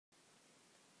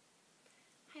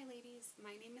ladies,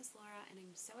 my name is Laura and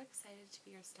I'm so excited to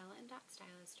be your Stella and Dot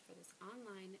stylist for this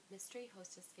online Mystery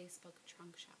Hostess Facebook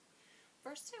trunk show.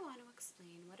 First, I want to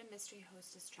explain what a Mystery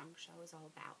Hostess trunk show is all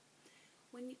about.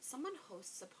 When someone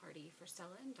hosts a party for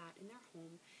Stella and Dot in their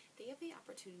home, they have the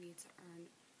opportunity to earn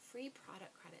free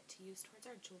product credit to use towards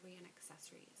our jewelry and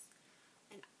accessories.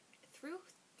 And through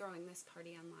throwing this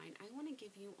party online, I want to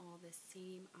give you all the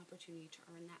same opportunity to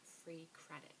earn that free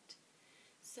credit.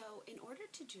 So in order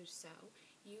to do so,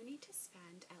 you need to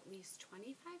spend at least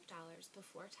 $25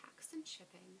 before tax and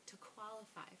shipping to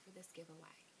qualify for this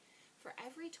giveaway. For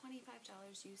every $25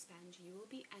 you spend, you will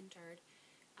be entered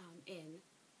in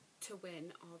to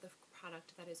win all the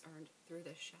product that is earned through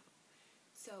this show.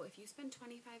 So if you spend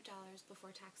 $25 before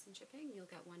tax and shipping, you'll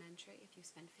get one entry. If you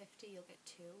spend $50, you'll get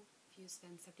two. If you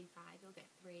spend $75, you'll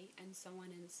get three, and so on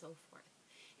and so forth.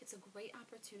 It's a great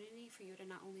opportunity for you to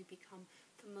not only become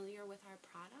familiar with our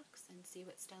products and see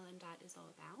what Stella and Dot is all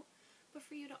about, but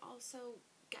for you to also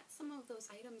get some of those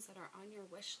items that are on your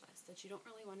wish list that you don't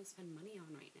really want to spend money on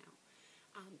right now.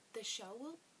 The show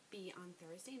will be on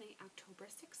Thursday night, October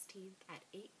 16th at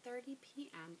 8:30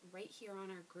 p.m. right here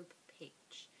on our group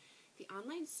page. The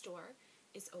online store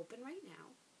is open right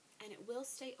now, and it will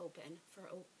stay open for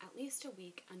at least a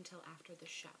week until after the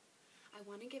show. I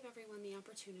want to give everyone the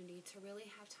opportunity to really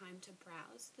have time to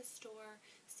browse the store,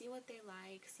 see what they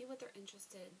like, see what they're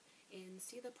interested in,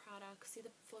 see the products, see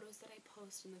the photos that I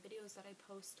post and the videos that I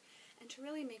post, and to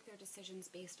really make their decisions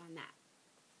based on that.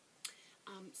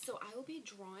 So I will be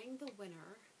drawing the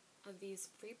winner of these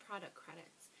free product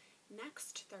credits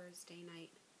next Thursday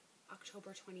night,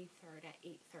 October 23rd at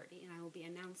 8:30, and I will be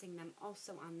announcing them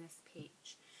also on this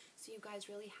page. So you guys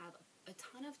really have a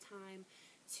ton of time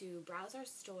to browse our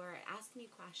store, ask me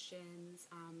questions,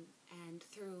 and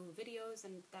through videos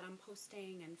that I'm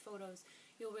posting and photos,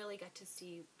 you'll really get to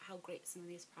see how great some of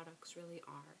these products really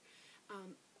are.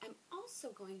 I'm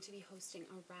also going to be hosting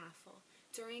a raffle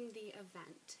during the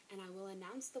event, and I will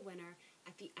announce the winner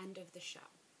at the end of the show.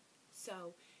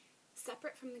 So,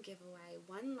 separate from the giveaway,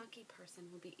 one lucky person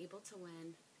will be able to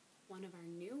win one of our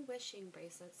new wishing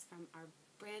bracelets from our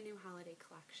brand new holiday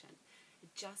collection. I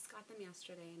just got them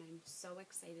yesterday and I'm so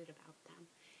excited about them.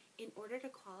 In order to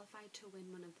qualify to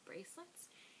win one of the bracelets,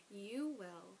 you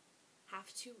will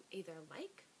have to either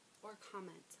like or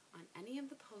comment on any of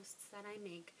the posts that I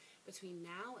make between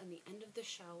now and the end of the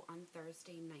show on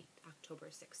Thursday night, October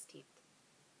 16th.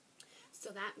 So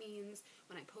that means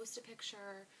when I post a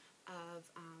picture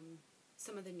of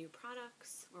some of the new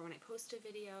products, or when I post a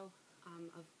video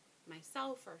of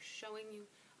myself or showing you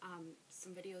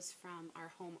some videos from our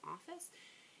home office,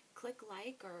 click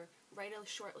like or write a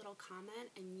short little comment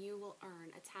and you will earn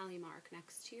a tally mark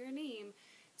next to your name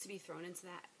to be thrown into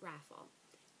that raffle.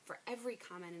 For every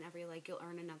comment and every like, you'll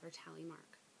earn another tally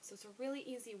mark. So it's a really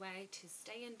easy way to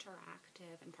stay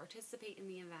interactive and participate in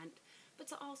the event, but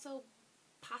to also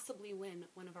possibly win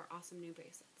one of our awesome new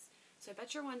bracelets. So I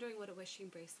bet you're wondering what a wishing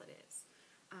bracelet is.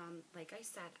 Like I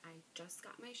said, I just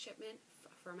got my shipment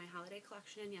for my holiday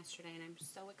collection in yesterday, and I'm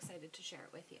so excited to share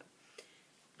it with you.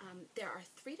 There are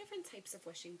 3 different types of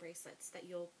wishing bracelets that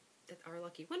our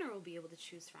lucky winner will be able to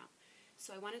choose from.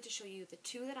 So I wanted to show you the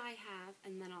 2 that I have,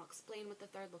 and then I'll explain what the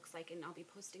third looks like, and I'll be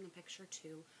posting a picture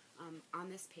too on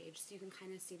this page so you can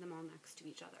kind of see them all next to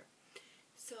each other.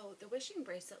 So the wishing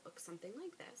bracelet looks something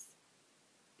like this.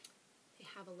 They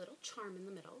have a little charm in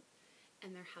the middle,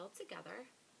 and they're held together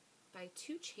by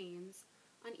 2 chains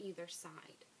on either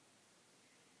side.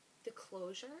 The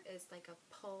closure is like a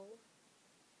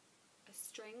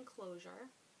string closure.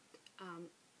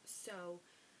 So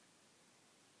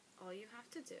all you have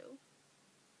to do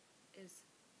is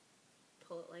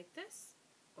pull it like this,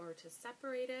 or to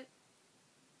separate it,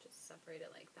 just separate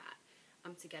it like that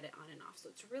to get it on and off. So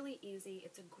it's really easy.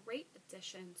 It's a great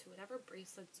addition to whatever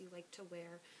bracelets you like to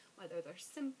wear, whether they're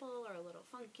simple or a little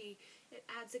funky. It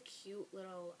adds a cute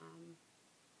little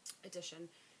addition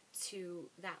to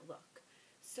that look.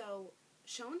 So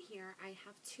shown here, I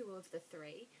have 2 of the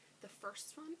 3. The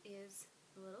first one is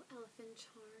a little elephant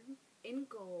charm in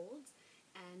gold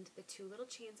and the 2 little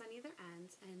chains on either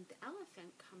end, and the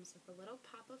elephant comes with a little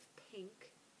pop of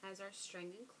pink as our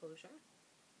string enclosure.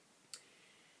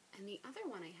 And the other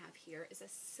one I have here is a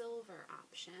silver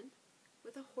option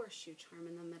with a horseshoe charm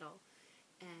in the middle.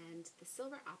 And the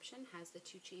silver option has the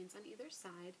 2 chains on either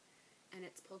side, and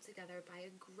it's pulled together by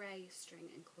a gray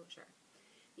string enclosure.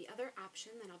 The other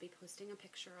option that I'll be posting a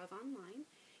picture of online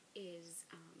is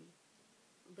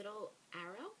a little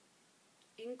arrow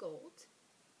in gold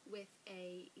with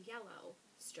a yellow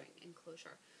string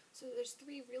enclosure. So there's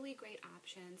 3 really great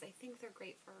options. I think they're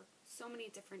great for so many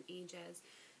different ages.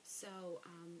 So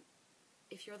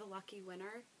if you're the lucky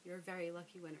winner, you're a very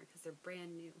lucky winner because they're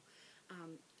brand new.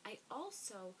 I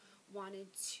also wanted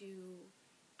to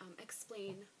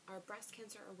explain our breast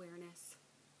cancer awareness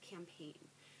campaign.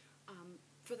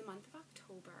 For the month of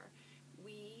October,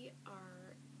 we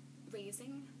are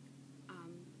raising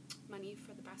money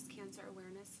for the Breast Cancer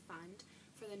Awareness Fund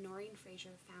for the Noreen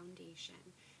Fraser Foundation,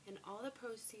 and all the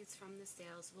proceeds from the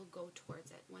sales will go towards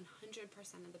it,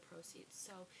 100% of the proceeds.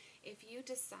 So if you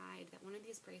decide that one of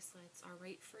these bracelets are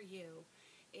right for you,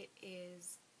 it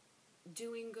is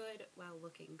doing good while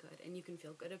looking good, and you can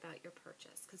feel good about your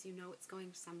purchase because you know it's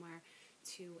going somewhere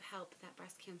to help that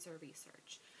breast cancer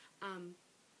research.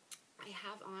 I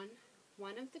have on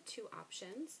one of the two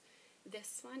options.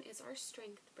 This one is our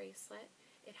strength bracelet.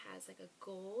 It has like a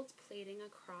gold plating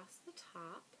across the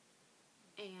top,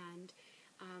 and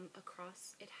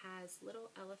across it has little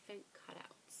elephant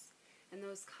cutouts. And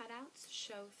those cutouts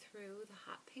show through the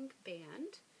hot pink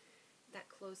band that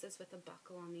closes with a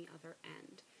buckle on the other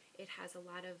end. It has a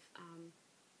lot of,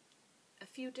 a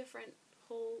few different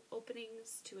hole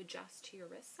openings to adjust to your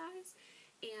wrist size,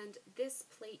 and this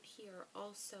plate here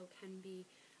also can be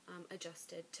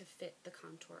adjusted to fit the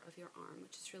contour of your arm,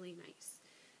 which is really nice.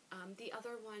 The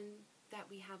other one that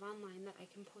we have online that I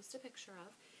can post a picture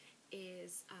of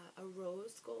is a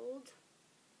rose gold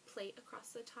plate across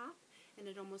the top, and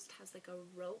it almost has like a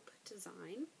rope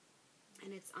design,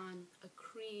 and it's on a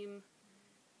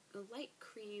light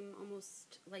cream,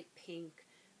 almost light pink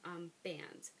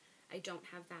band. I don't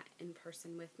have that in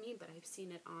person with me, but I've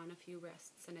seen it on a few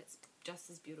wrists, and it's just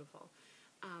as beautiful.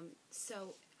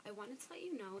 So I wanted to let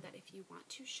you know that if you want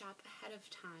to shop ahead of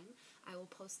time, I will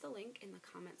post the link in the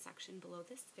comment section below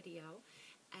this video,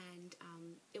 and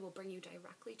it will bring you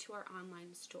directly to our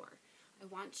online store. I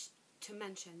want to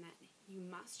mention that you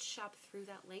must shop through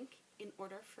that link in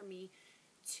order for me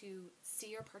to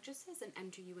see your purchases and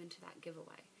enter you into that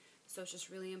giveaway. So it's just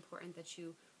really important that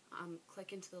you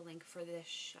click into the link for this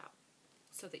show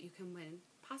so that you can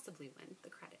possibly win the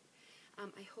credit.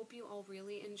 I hope you all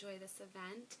really enjoy this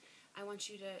event. I want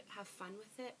you to have fun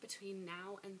with it between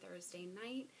now and Thursday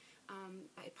night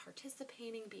by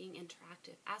participating, being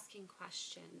interactive, asking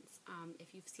questions.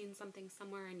 If you've seen something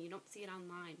somewhere and you don't see it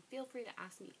online, feel free to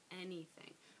ask me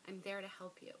anything. I'm there to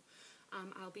help you.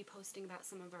 I'll be posting about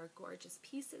some of our gorgeous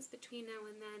pieces between now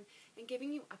and then, and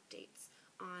giving you updates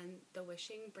on the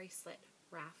Wishing Bracelet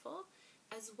raffle,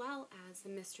 as well as the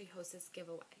Mystery Hostess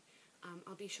giveaway.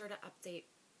 I'll be sure to update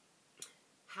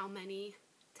how many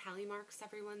tally marks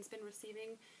everyone's been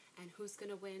receiving and who's going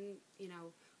to win,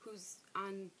 who's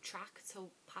on track to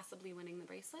possibly winning the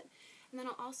bracelet. And then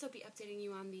I'll also be updating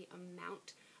you on the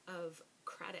amount of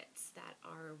credits that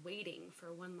are waiting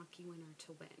for one lucky winner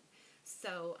to win.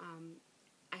 So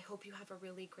I hope you have a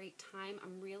really great time.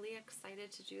 I'm really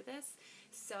excited to do this.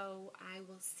 So I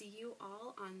will see you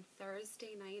all on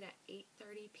Thursday night at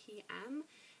 8:30 p.m.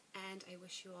 and I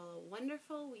wish you all a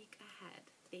wonderful week ahead.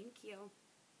 Thank you.